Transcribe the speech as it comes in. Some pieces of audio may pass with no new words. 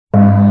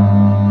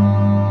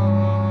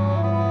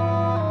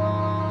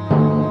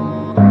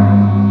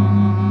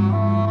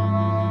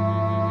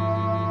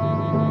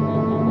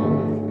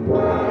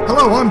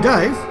Hello, I'm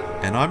Dave.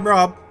 And I'm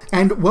Rob.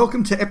 And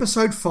welcome to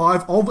episode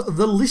 5 of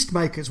The List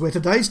Makers, where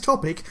today's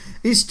topic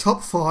is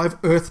top 5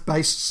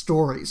 Earth-based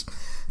stories.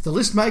 The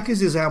List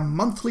Makers is our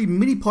monthly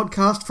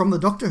mini-podcast from the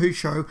Doctor Who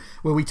show,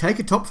 where we take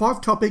a top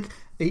 5 topic,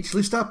 each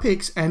list our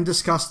picks, and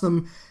discuss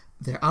them.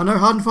 There are no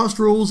hard and fast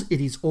rules.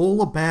 It is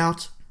all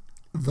about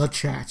the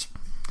chat.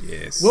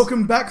 Yes.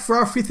 Welcome back for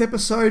our 5th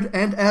episode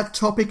and our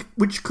topic,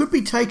 which could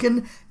be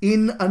taken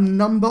in a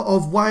number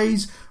of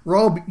ways.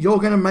 Rob, you're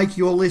going to make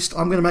your list.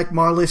 I'm going to make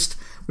my list.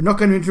 We're not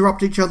going to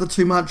interrupt each other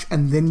too much,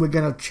 and then we're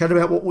going to chat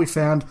about what we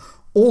found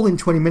all in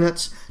 20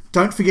 minutes.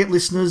 Don't forget,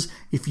 listeners,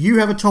 if you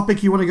have a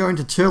topic you want to go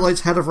into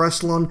Turlo's Hat of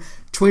Rassilon,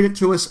 tweet it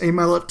to us,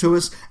 email it to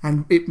us,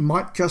 and it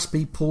might just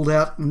be pulled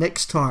out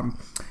next time.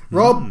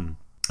 Rob,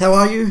 how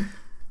are you?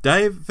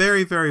 Dave,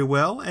 very, very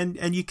well.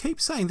 And you keep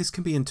saying this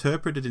can be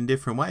interpreted in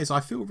different ways. I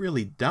feel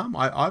really dumb.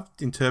 I've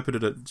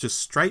interpreted it just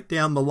straight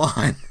down the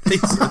line.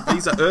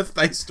 These are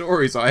Earth-based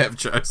stories I have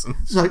chosen.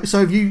 So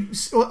have you...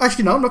 Well,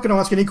 actually, no, I'm not going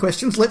to ask any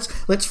questions.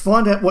 Let's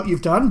find out what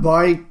you've done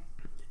by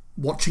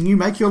watching you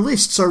make your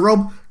list. So,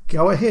 Rob,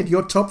 go ahead.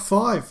 Your top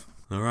 5.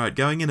 All right,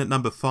 going in at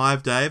number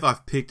 5, Dave,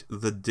 I've picked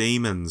The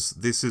Demons.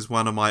 This is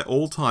one of my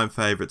all-time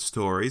favourite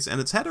stories,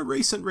 and it's had a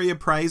recent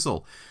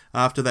reappraisal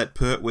after that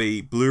Pertwee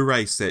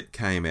Blu-ray set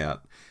came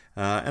out.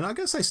 And I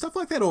gotta say, stuff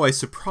like that always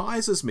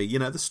surprises me. You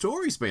know, the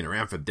story's been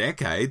around for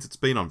decades. It's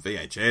been on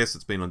VHS,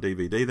 it's been on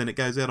DVD, then it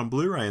goes out on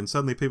Blu-ray, and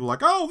suddenly people are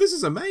like, oh, this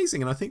is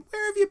amazing. And I think,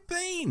 where have you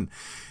been?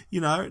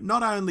 You know,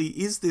 not only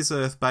is this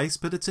Earth-based,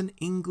 but it's an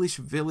English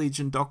village,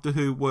 and Doctor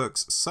Who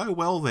works so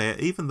well there,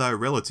 even though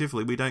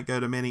relatively we don't go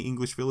to many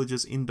English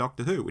villages in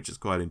Doctor Who, which is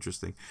quite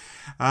interesting.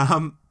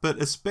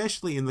 But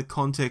especially in the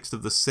context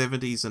of the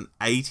 70s and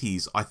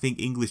 80s, I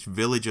think English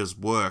villages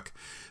work,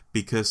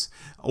 because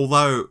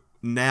although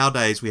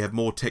nowadays we have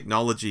more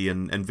technology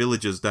and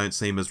villages don't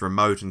seem as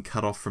remote and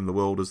cut off from the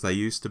world as they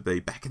used to be,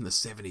 back in the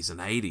 70s and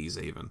 80s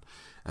even,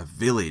 a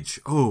village,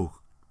 oh,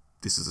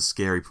 this is a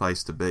scary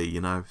place to be,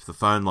 you know. If the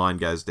phone line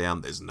goes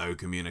down, there's no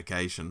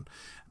communication,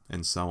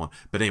 and so on.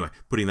 But anyway,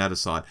 putting that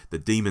aside, The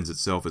Demons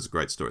itself is a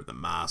great story. The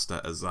Master,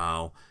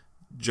 Azal,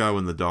 Joe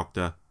and the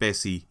Doctor,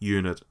 Bessie,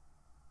 Unit,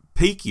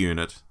 peak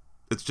Unit.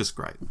 It's just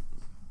great.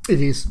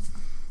 It is.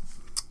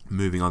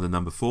 Moving on to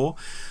number 4,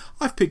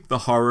 I've picked The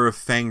Horror of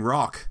Fang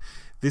Rock.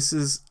 This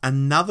is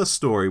another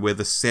story where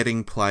the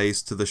setting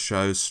plays to the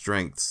show's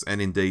strengths, and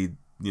indeed,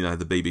 you know,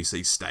 the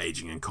BBC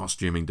staging and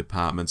costuming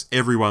departments.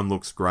 Everyone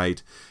looks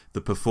great.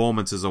 The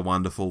performances are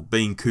wonderful.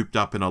 Being cooped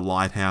up in a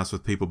lighthouse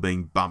with people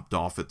being bumped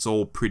off, it's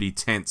all pretty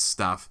tense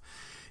stuff.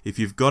 If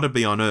you've got to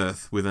be on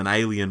Earth with an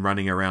alien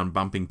running around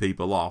bumping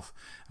people off,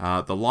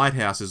 the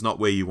lighthouse is not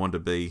where you want to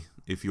be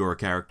if you're a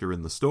character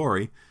in the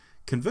story.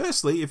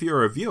 Conversely, if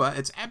you're a viewer,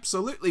 it's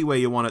absolutely where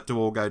you want it to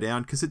all go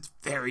down, because it's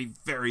very,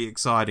 very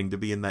exciting to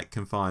be in that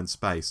confined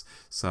space.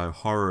 So,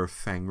 Horror of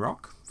Fang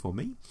Rock for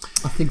me.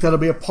 I think that'll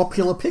be a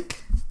popular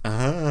pick.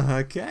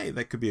 Okay,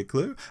 that could be a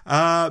clue.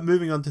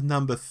 Moving on to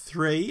number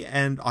 3,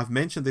 and I've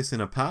mentioned this in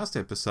a past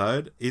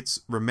episode, it's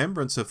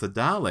Remembrance of the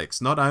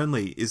Daleks. Not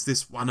only is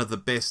this one of the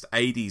best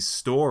 80s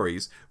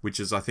stories, which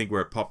is I think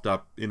where it popped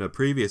up in a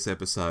previous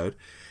episode,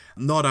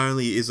 not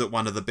only is it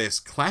one of the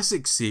best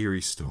classic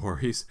series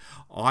stories,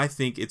 I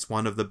think it's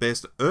one of the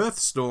best Earth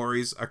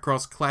stories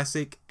across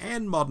classic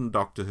and modern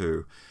Doctor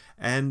Who.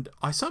 And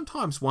I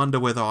sometimes wonder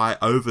whether I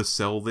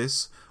oversell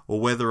this, or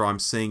whether I'm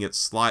seeing it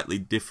slightly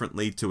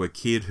differently to a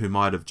kid who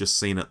might have just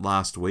seen it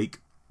last week.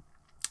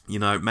 You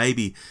know,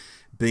 maybe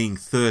being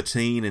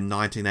 13 in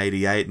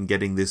 1988 and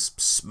getting this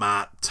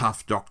smart,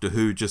 tough Doctor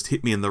Who just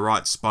hit me in the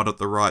right spot at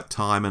the right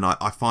time, and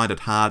I find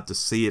it hard to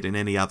see it in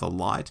any other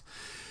light.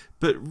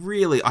 But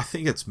really, I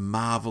think it's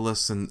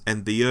marvellous, and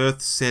the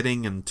Earth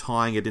setting and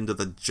tying it into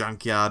the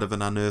junkyard of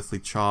an unearthly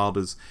child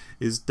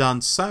is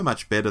done so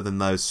much better than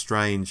those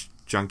strange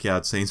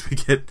junkyard scenes we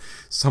get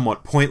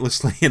somewhat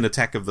pointlessly in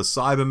Attack of the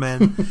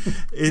Cybermen.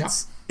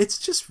 It's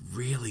just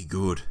really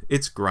good.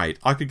 It's great.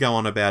 I could go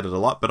on about it a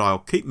lot, but I'll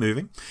keep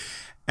moving.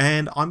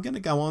 And I'm going to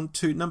go on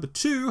to number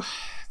 2,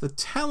 The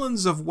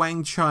Talons of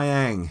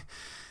Weng-Chiang.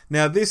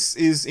 Now, this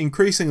is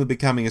increasingly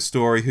becoming a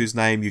story whose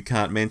name you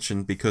can't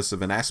mention because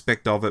of an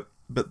aspect of it,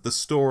 but the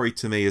story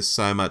to me is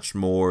so much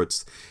more.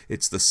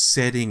 It's the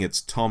setting,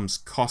 it's Tom's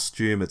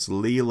costume, it's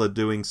Leela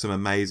doing some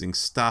amazing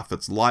stuff,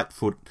 it's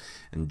Lightfoot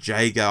and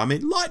Jago. I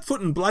mean,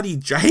 Lightfoot and bloody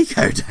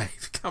Jago,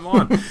 Dave, come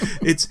on.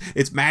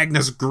 It's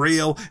Magnus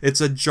Greel,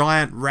 it's a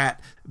giant rat,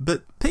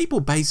 but people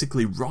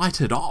basically write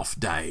it off,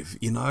 Dave.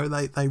 You know,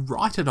 they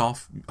write it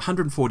off.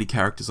 140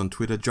 characters on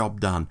Twitter,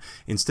 job done.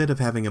 Instead of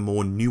having a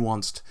more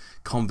nuanced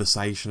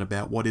conversation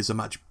about what is a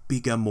much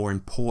bigger, more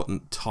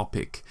important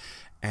topic.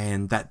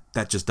 And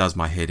that just does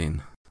my head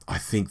in. I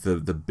think the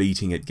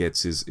beating it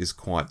gets is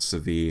quite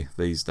severe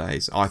these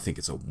days. I think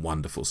it's a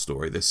wonderful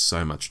story. There's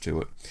so much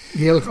to it.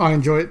 Yeah, look, I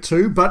enjoy it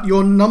too. But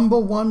your number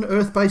 1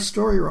 Earth-based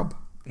story, Rob?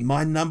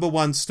 My number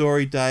 1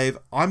 story, Dave,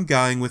 I'm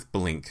going with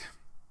Blink.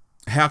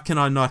 How can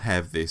I not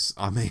have this?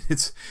 I mean,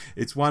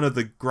 it's one of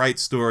the great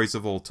stories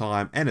of all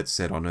time, and it's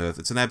set on Earth.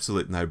 It's an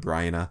absolute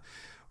no-brainer.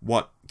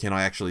 What can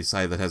I actually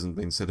say that hasn't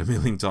been said a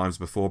million times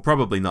before?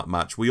 Probably not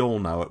much. We all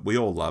know it. We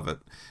all love it.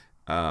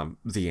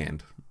 The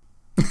end.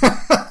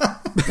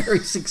 Very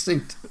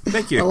succinct.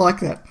 Thank you. I like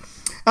that.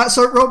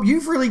 So, Rob,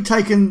 you've really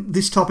taken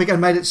this topic and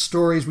made it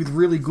stories with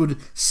really good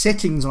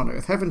settings on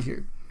Earth, haven't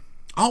you?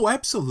 Oh,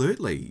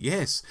 absolutely,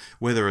 yes.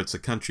 Whether it's a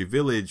country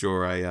village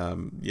or a,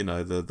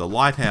 the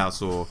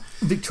lighthouse or...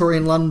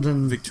 Victorian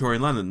London.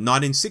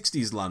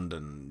 1960s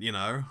London,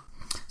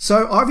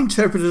 So I've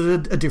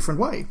interpreted it a different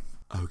way.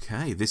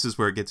 Okay, this is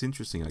where it gets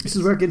interesting, I guess. This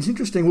is where it gets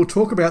interesting. We'll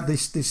talk about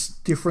this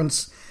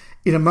difference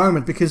in a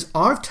moment, because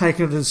I've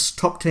taken it as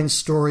top 10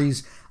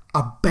 stories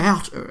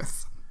about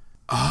Earth.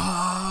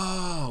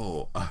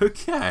 Oh,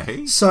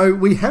 okay. So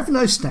we have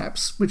no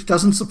snaps, which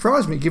doesn't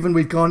surprise me, given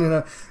we've gone in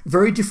a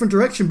very different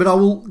direction. But I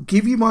will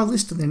give you my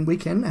list and then we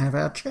can have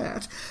our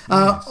chat.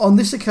 Nice. On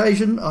this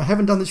occasion, I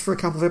haven't done this for a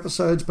couple of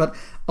episodes, but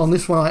on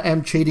this one I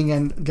am cheating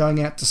and going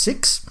out to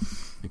 6.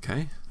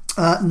 Okay.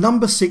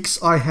 Number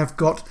 6, I have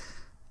got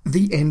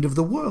The End of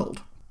the World.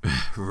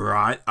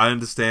 Right, I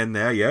understand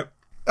now, yep.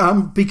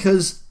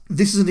 Because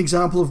this is an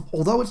example of,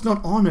 although it's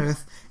not on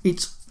Earth,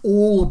 it's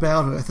all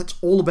about Earth. It's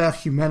all about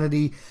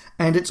humanity,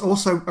 and it's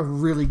also a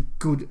really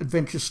good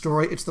adventure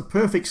story. It's the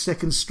perfect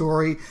second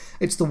story.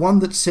 It's the one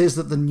that says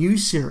that the new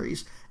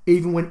series,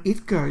 even when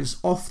it goes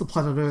off the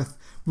planet Earth,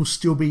 will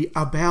still be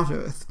about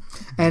Earth.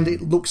 And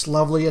it looks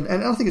lovely, and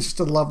I think it's just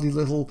a lovely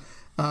little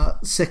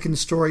second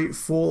story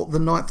for the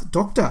Ninth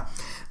Doctor.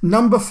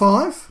 Number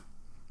 5,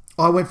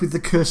 I went with The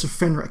Curse of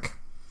Fenric,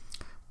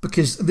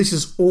 because this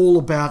is all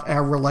about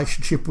our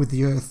relationship with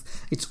the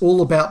Earth. It's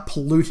all about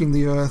polluting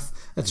the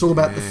Earth. It's all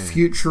about the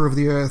future of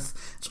the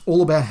Earth. It's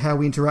all about how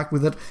we interact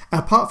with it.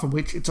 Apart from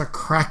which, it's a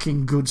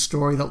cracking good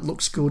story that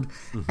looks good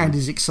and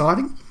is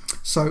exciting.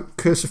 So,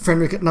 Curse of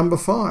Fenric at number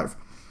 5.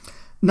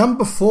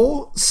 Number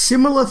 4,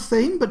 similar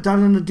theme, but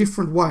done in a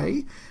different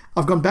way.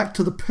 I've gone back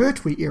to the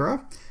Pertwee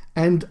era,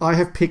 and I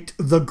have picked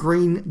The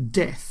Green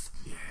Death.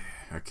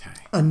 Yeah, okay.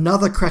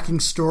 Another cracking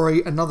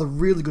story, another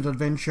really good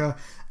adventure.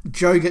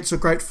 Joe gets a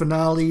great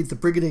finale. The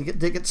Brigadier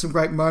gets some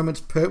great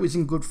moments. Pertwee's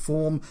in good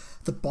form.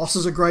 The boss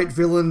is a great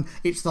villain.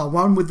 It's the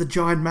one with the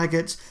giant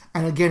maggots.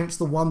 And again, it's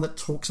the one that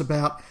talks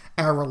about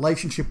our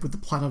relationship with the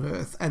planet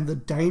Earth and the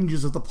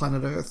dangers of the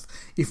planet Earth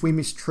if we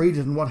mistreat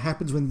it and what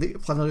happens when the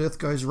planet Earth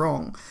goes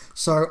wrong.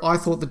 So I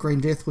thought The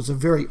Green Death was a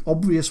very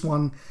obvious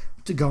one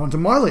to go onto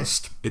my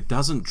list. It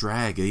doesn't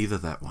drag either,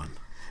 that one.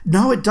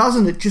 No, it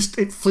doesn't.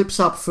 It flips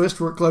up. First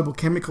we're at Global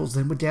Chemicals,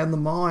 then we're down the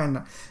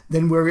mine,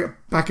 then we're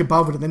back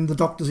above it, and then the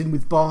Doctor's in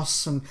with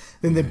Boss, and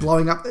then they're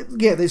blowing up.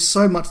 Yeah, there's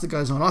so much that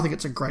goes on. I think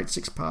it's a great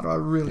 6-parter. I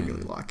really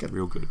like it.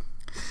 Real good.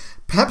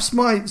 Perhaps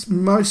my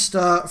most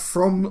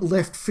from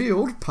left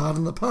field,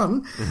 pardon the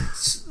pun,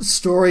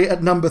 story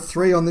at number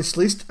 3 on this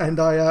list, and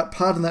I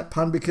pardon that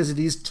pun because it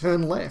is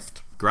Turn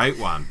Left. Great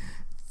one.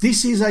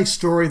 This is a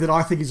story that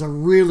I think is a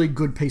really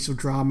good piece of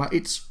drama.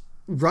 It's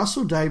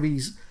Russell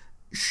Davies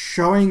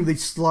showing the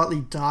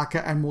slightly darker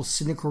and more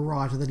cynical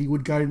writer that he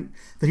would go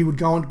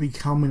on to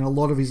become in a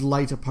lot of his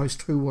later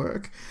post-Who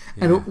work.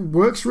 Yeah. And it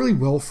works really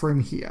well for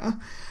him here.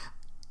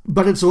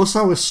 But it's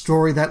also a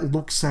story that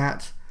looks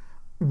at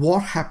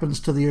what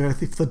happens to the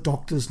Earth if the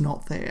Doctor's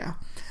not there,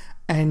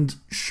 and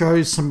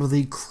shows some of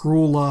the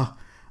crueler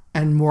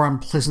and more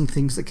unpleasant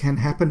things that can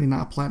happen in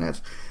our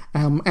planet,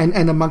 and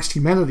amongst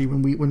humanity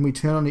when we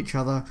turn on each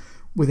other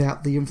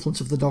without the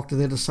influence of the Doctor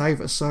there to save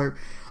us. So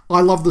I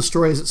love the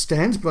story as it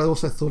stands, but I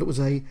also thought it was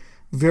a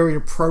very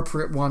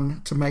appropriate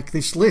one to make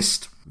this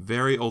list.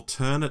 Very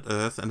alternate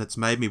Earth, and it's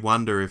made me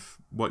wonder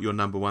what your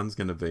number 1's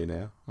going to be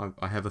now.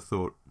 I have a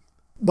thought.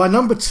 My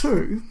number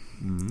 2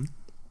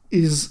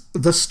 is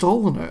The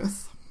Stolen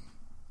Earth.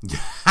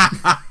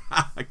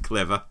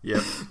 Clever,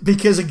 yep.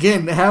 Because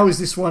again, how is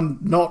this one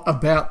not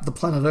about the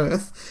planet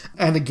Earth?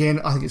 And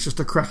again, I think it's just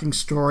a cracking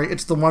story.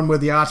 It's the one where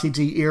the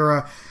RTD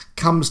era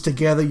comes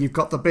together. You've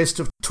got the best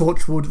of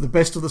Torchwood, the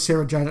best of the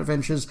Sarah Jane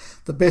Adventures,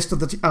 the best of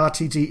the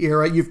RTD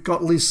era. You've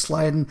got Liz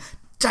Sladen,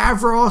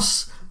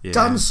 Davros,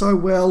 done so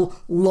well,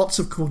 lots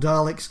of cool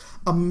Daleks,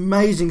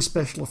 amazing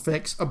special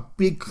effects, a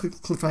big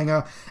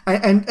cliffhanger,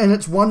 and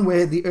it's one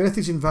where the Earth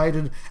is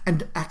invaded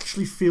and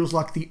actually feels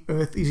like the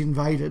Earth is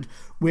invaded,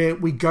 where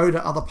we go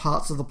to other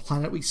parts of the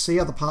planet, we see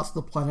other parts of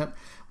the planet,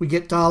 we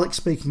get Daleks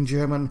speaking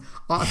German.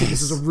 I think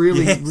this is a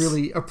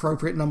really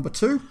appropriate number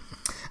 2.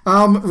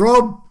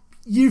 Rob,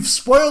 you've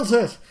spoiled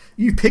it.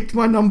 You picked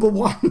my number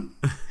 1.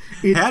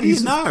 How do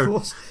you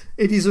know?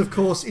 It is, of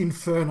course,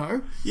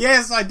 Inferno.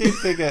 Yes, I did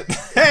pick it.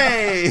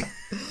 Hey!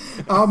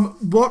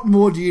 What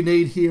more do you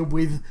need here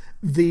with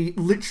the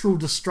literal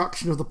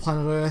destruction of the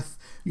planet Earth?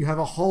 You have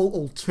a whole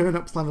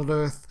alternate planet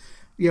Earth.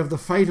 You have the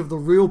fate of the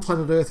real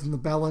planet Earth in the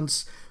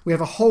balance. We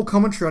have a whole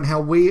commentary on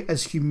how we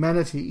as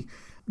humanity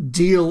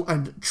deal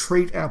and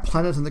treat our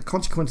planet and the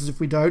consequences if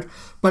we don't.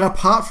 But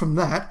apart from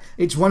that,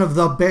 it's one of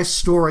the best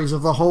stories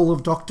of the whole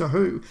of Doctor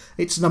Who.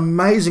 It's an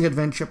amazing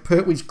adventure.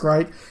 Pertwee's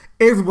great.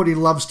 Everybody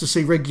loves to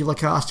see regular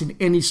cast in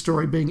any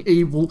story being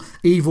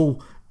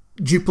evil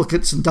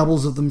duplicates and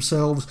doubles of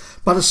themselves.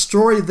 But a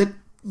story that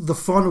the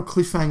final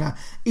cliffhanger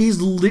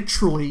is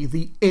literally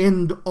the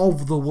end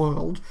of the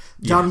world,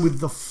 done with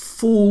the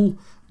full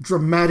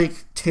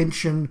dramatic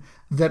tension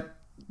that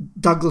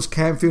Douglas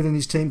Camfield and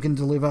his team can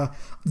deliver.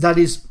 That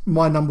is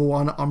my number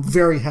one. I'm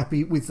very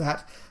happy with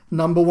that.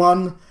 Number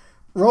one.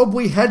 Rob,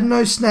 we had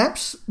no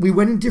snaps. We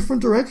went in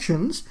different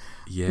directions.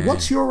 Yeah.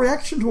 What's your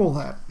reaction to all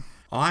that?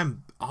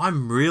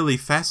 I'm really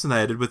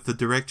fascinated with the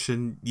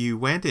direction you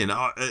went in.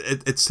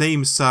 It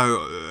seems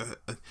so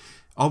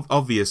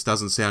obvious.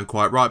 Doesn't sound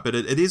quite right, but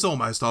it is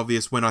almost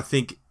obvious when I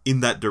think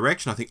in that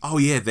direction. I think, oh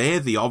yeah, they're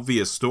the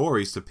obvious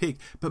stories to pick.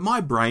 But my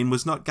brain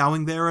was not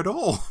going there at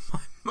all.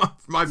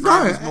 My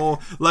brain was more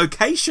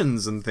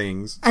locations and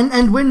things.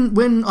 And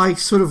when I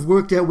sort of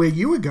worked out where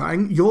you were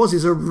going, yours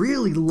is a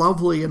really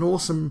lovely and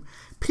awesome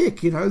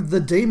pick. You know, the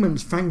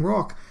demons, Fang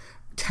Rock,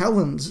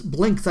 Talons,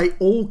 Blink, they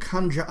all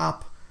conjure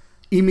up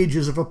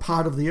images of a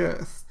part of the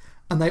earth.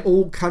 And they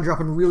all conjure up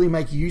and really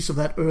make use of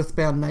that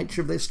earthbound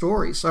nature of their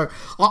stories. So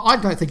I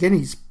don't think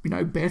any's,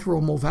 better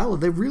or more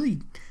valid. They're really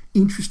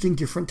interesting,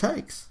 different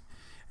takes.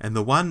 And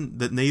the one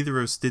that neither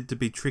of us did to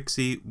be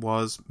Trixie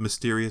was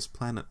Mysterious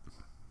Planet.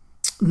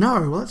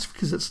 No, well, that's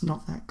because it's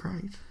not that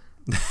great.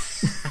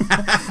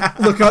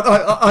 Look,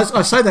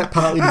 I say that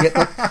partly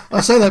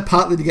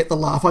to get the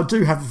laugh. I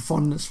do have a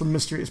fondness for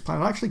Mysterious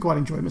Planet. I actually quite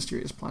enjoy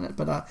Mysterious Planet,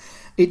 but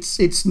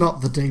it's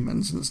not the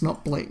demons and it's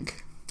not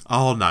Blink.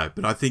 Oh no,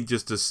 but I think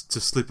just to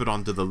slip it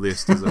onto the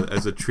list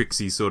as a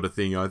Trixie sort of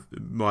thing,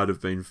 might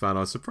have been fun. I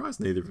was surprised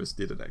neither of us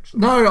did it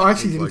actually. No, I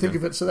actually didn't think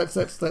of it, so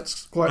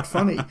that's quite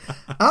funny.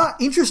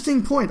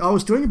 Interesting point. I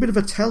was doing a bit of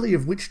a tally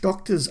of which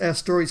Doctors our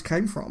stories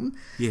came from.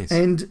 Yes.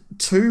 And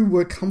two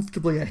were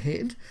comfortably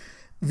ahead.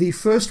 The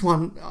first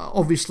one,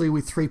 obviously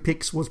with 3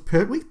 picks, was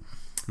Pertwee.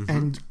 Mm-hmm.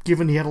 And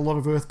given he had a lot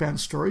of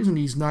Earthbound stories and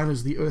he's known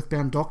as the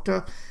Earthbound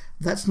Doctor,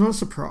 that's not a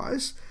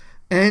surprise.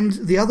 And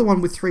the other one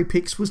with 3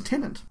 picks was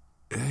Tennant.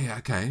 Yeah,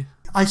 okay.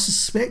 I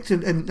suspect,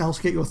 and I'll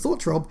get your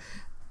thoughts, Rob,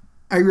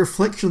 a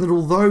reflection that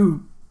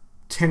although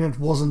Tennant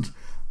wasn't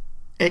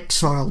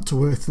exiled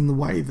to Earth in the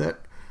way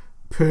that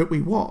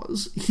Pertwee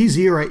was, his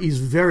era is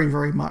very,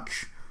 very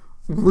much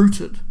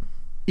rooted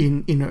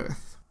in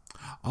Earth.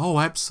 Oh,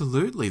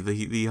 absolutely.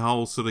 The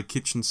whole sort of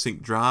kitchen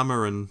sink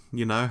drama and,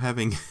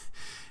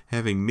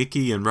 having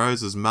Mickey and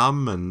Rose's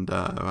mum and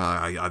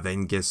I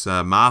then guess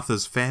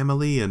Martha's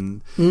family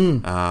and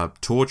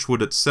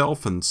Torchwood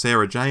itself and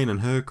Sarah Jane and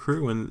her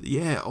crew and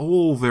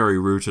all very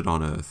rooted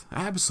on Earth.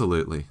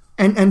 Absolutely.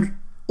 And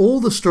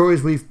all the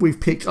stories we've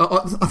picked,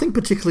 I think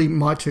particularly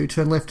my two,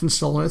 Turn Left and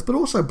Stolen Earth, but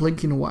also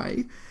Blink in a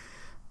way,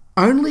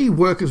 only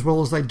work as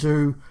well as they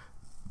do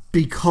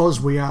because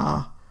we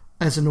are,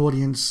 as an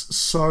audience,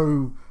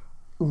 so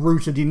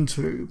rooted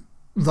into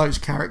those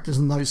characters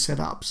and those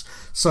setups,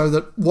 so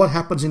that what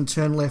happens in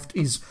Turn Left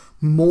is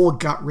more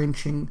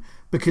gut-wrenching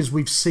because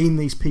we've seen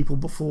these people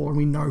before and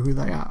we know who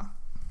they are.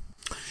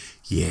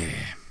 Yeah.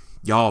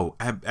 Oh,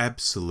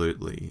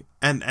 absolutely.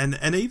 And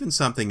even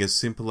something as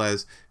simple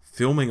as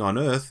filming on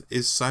Earth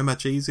is so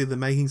much easier than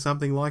making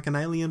something like an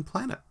alien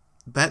planet.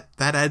 That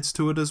adds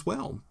to it as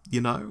well.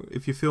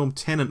 If you film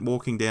Tennant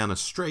walking down a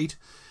street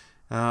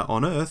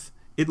on Earth,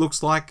 it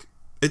looks like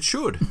it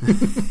should.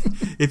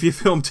 If you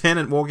film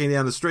Tennant walking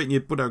down the street and you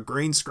put a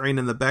green screen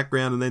in the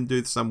background and then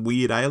do some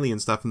weird alien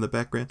stuff in the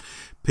background,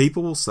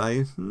 people will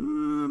say,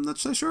 I'm not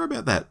so sure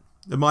about that.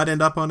 It might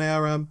end up on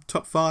our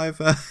top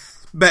 5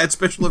 bad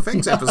special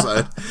effects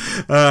episode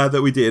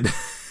that we did.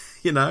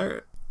 Yeah,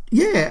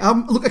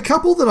 look, a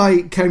couple that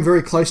I came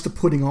very close to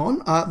putting on.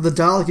 The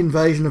Dalek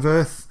Invasion of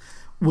Earth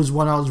was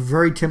one I was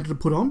very tempted to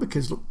put on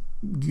because, look,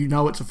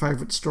 it's a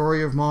favourite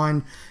story of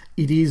mine.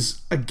 It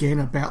is, again,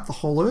 about the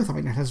whole Earth. I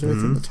mean, it has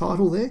Earth in the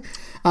title there.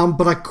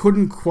 But I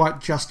couldn't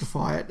quite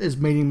justify it as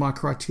meeting my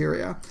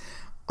criteria.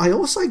 I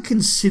also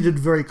considered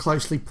very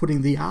closely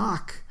putting the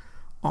Ark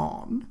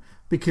on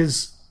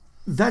because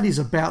that is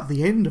about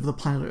the end of the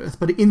planet Earth.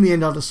 But in the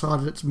end, I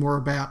decided it's more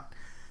about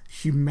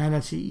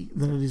humanity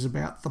than it is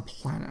about the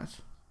planet.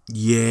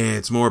 Yeah,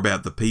 it's more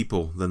about the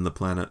people than the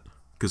planet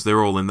because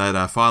they're all in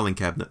that filing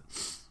cabinet.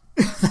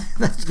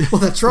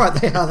 That's right.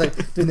 They are.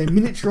 They're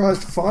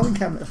miniaturised filing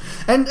cabinet.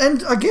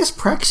 And I guess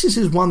Praxis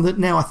is one that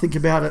now I think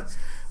about it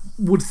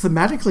would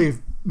thematically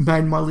have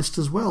made my list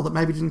as well, that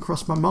maybe didn't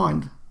cross my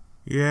mind.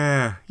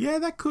 Yeah,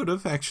 that could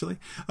have actually.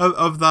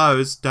 Of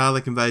those,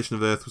 Dalek Invasion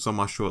of Earth was on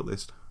my short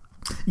list.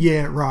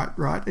 Yeah,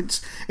 right.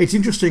 It's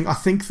interesting. I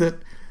think that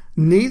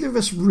neither of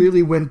us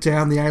really went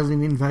down the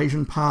alien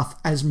invasion path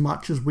as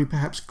much as we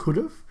perhaps could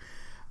have,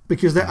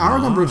 because there are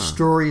a number of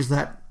stories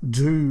that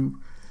do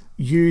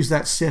use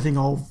that setting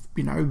of,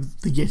 the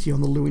Yeti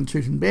on the Lewin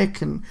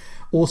Tutenbeck and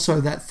also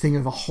that thing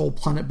of a whole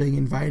planet being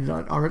invaded.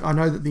 I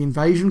know that the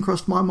invasion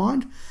crossed my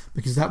mind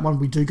because that one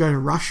we do go to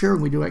Russia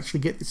and we do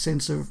actually get the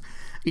sense of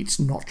it's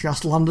not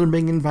just London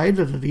being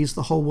invaded, it is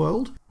the whole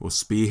world. Or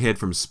Spearhead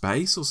from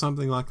Space or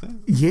something like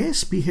that. Yeah,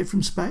 Spearhead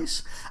from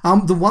Space.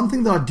 The one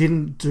thing that I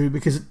didn't do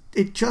because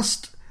it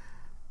just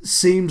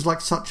seems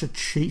like such a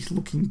cheat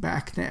looking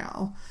back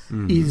now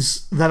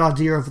is that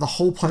idea of the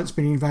whole planet's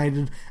been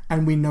invaded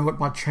and we know it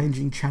by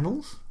changing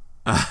channels.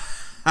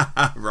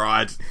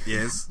 Right,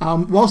 yes.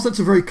 Whilst that's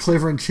a very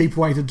clever and cheap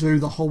way to do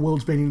the whole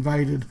world's been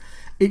invaded,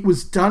 it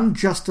was done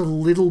just a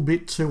little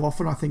bit too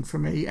often, I think, for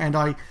me, and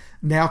I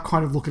now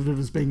kind of look at it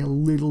as being a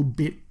little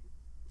bit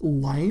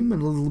lame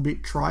and a little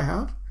bit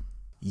try-hard.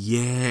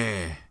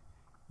 Yeah.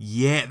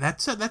 Yeah,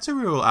 that's a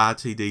real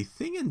RTD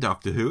thing in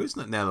Doctor Who,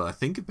 isn't it, now that I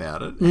think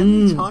about it? How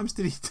many times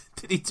did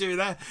he do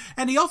that?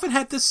 And he often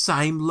had the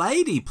same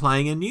lady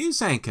playing a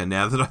news anchor,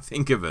 now that I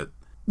think of it.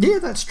 Yeah,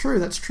 that's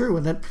true.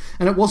 And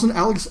it wasn't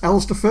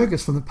Alistair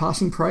Fergus from The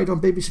Passing Parade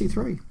on BBC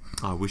Three.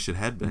 I wish it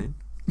had been.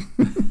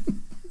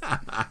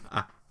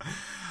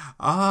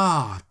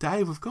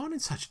 Dave, we've gone in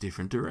such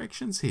different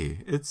directions here.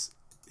 It's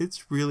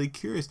really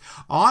curious.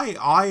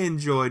 I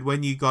enjoyed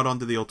when you got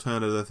onto the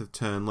alternate Earth of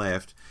Turn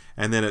Left,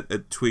 and then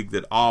it twigged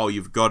that,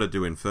 you've got to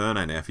do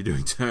Inferno now. If you're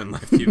doing Turn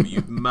Left,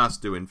 you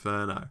must do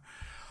Inferno.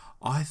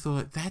 I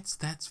thought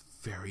that's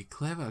very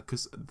clever,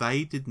 because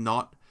they did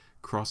not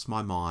cross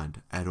my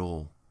mind at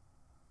all.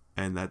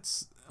 And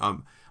that's...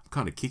 I'm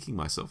kind of kicking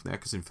myself now,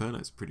 because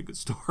Inferno's a pretty good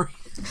story.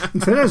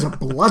 Inferno's a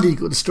bloody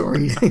good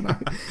story.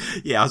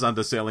 Yeah, I was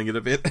underselling it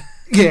a bit.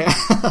 Yeah.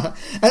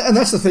 And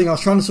that's the thing. I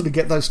was trying to sort of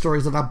get those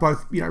stories that are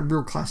both,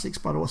 real classics,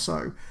 but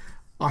also,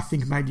 I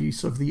think, made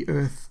use of the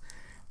Earth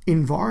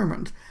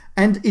environment.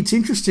 And it's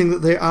interesting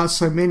that there are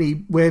so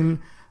many when,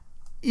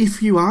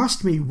 if you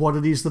asked me what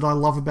it is that I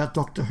love about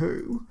Doctor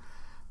Who,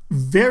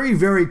 very,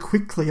 very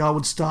quickly I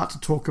would start to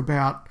talk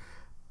about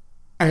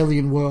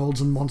alien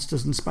worlds and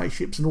monsters and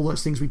spaceships and all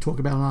those things we talk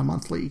about in our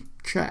monthly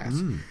chat.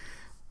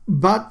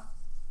 But,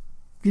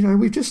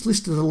 we've just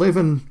listed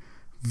 11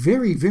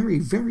 very, very,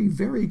 very,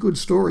 very good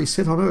stories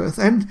set on Earth,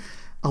 and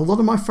a lot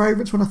of my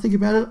favourites when I think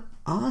about it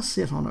are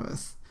set on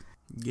Earth.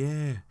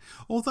 Yeah.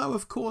 Although,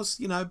 of course,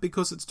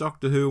 because it's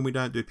Doctor Who and we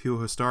don't do pure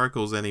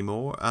historicals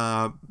anymore,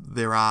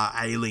 there are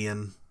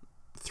alien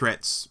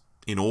threats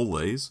in all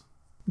these.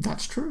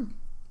 That's true.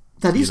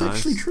 That is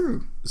actually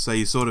true. So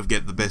you sort of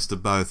get the best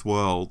of both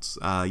worlds.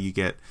 You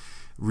get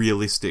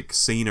realistic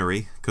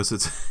scenery, because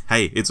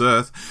it's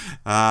Earth,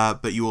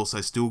 but you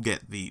also still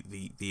get the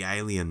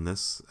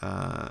alienness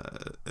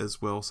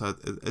as well. So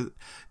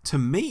to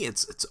me,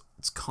 it's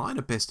kind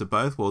of best of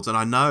both worlds. And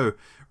I know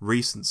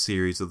recent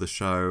series of the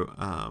show,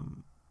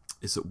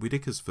 is it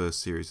Whittaker's first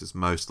series, is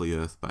mostly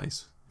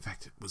Earth-based. In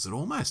fact, was it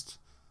almost...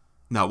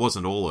 No, it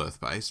wasn't all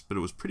Earth-based, but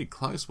it was pretty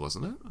close,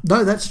 wasn't it?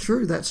 No, that's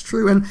true.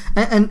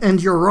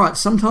 And you're right.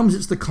 Sometimes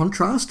it's the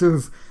contrast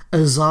of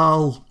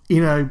Azal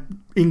in a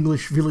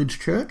English village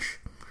church.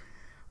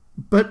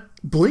 But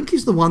Blink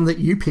is the one that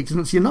you picked, and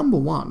it's your number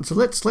one. So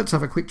let's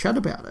have a quick chat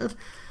about it.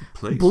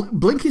 Please.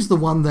 Blink is the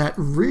one that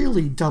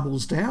really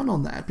doubles down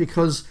on that,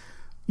 because,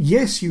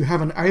 yes, you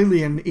have an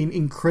alien in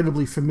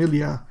incredibly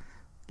familiar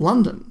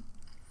London.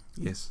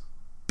 Yes.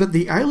 But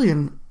the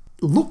alien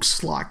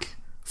looks like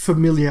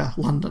familiar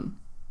London.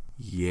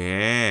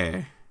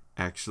 Yeah,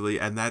 actually,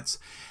 and that's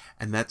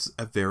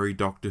a very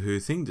Doctor Who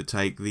thing, to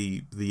take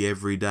the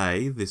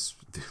everyday,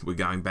 we're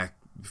going back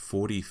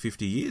 40,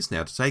 50 years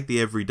now, to take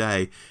the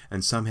everyday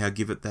and somehow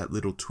give it that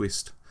little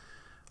twist,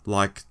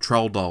 like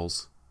Troll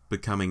Dolls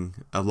becoming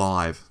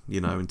alive,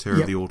 in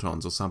Terror of the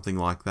Autons or something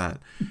like that.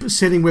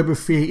 Setting Web of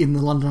Fear in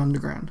the London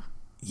Underground.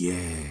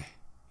 Yeah,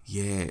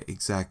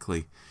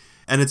 exactly.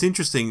 And it's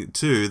interesting,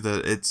 too,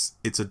 that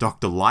it's a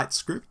Dr. Light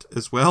script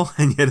as well,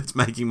 and yet it's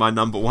making my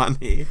number one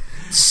here.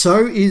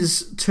 So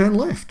is Turn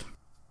Left.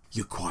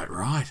 You're quite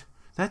right.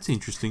 That's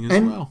interesting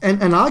as well. And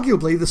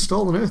arguably, The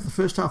Stolen Earth, the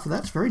first half of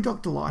that's very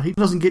Dr. Light. He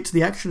doesn't get to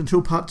the action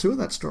until part 2 of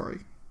that story.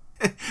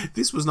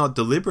 This was not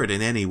deliberate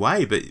in any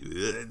way, but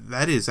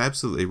that is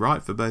absolutely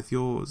right for both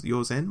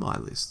yours and my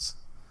lists.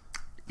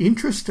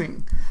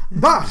 Interesting.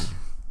 But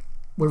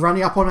we're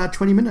running up on our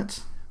 20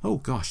 minutes. Oh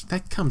gosh,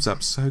 that comes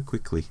up so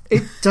quickly.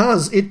 It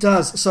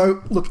does.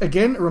 So, look,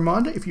 again, a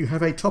reminder, if you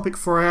have a topic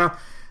for our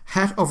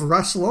Hat of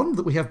Rassilon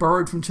that we have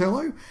borrowed from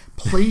Tello,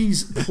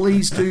 please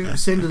do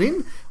send it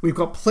in. We've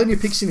got plenty of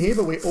picks in here,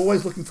 but we're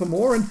always looking for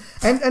more.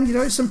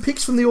 And some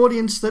picks from the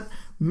audience that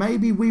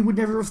maybe we would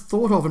never have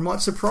thought of and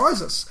might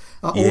surprise us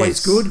are always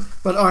good.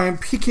 But I am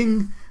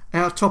picking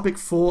our topic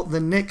for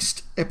the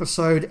next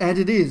episode, and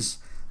it is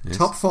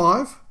Top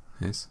 5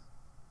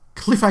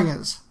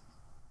 Cliffhangers.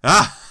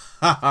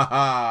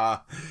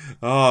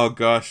 Oh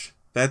gosh,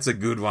 that's a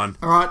good one.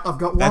 All right, I've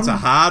got one. That's a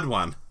hard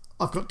one.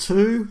 I've got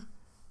two.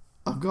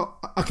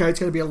 Okay, it's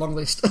going to be a long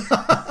list.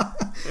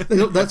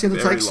 That's going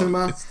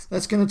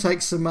to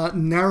take some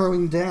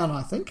narrowing down,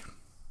 I think.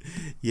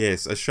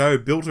 Yes, a show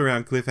built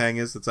around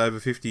cliffhangers that's over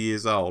 50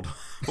 years old.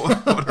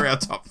 What are our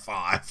top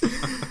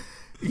 5?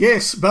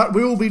 Yes, but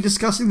we will be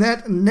discussing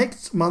that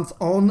next month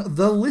on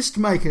The List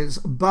Makers.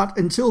 But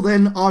until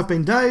then, I've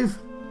been Dave.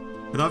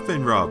 And I've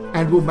been Rob.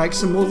 And we'll make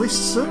some more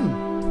lists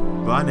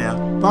soon. Bye now.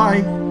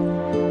 Bye.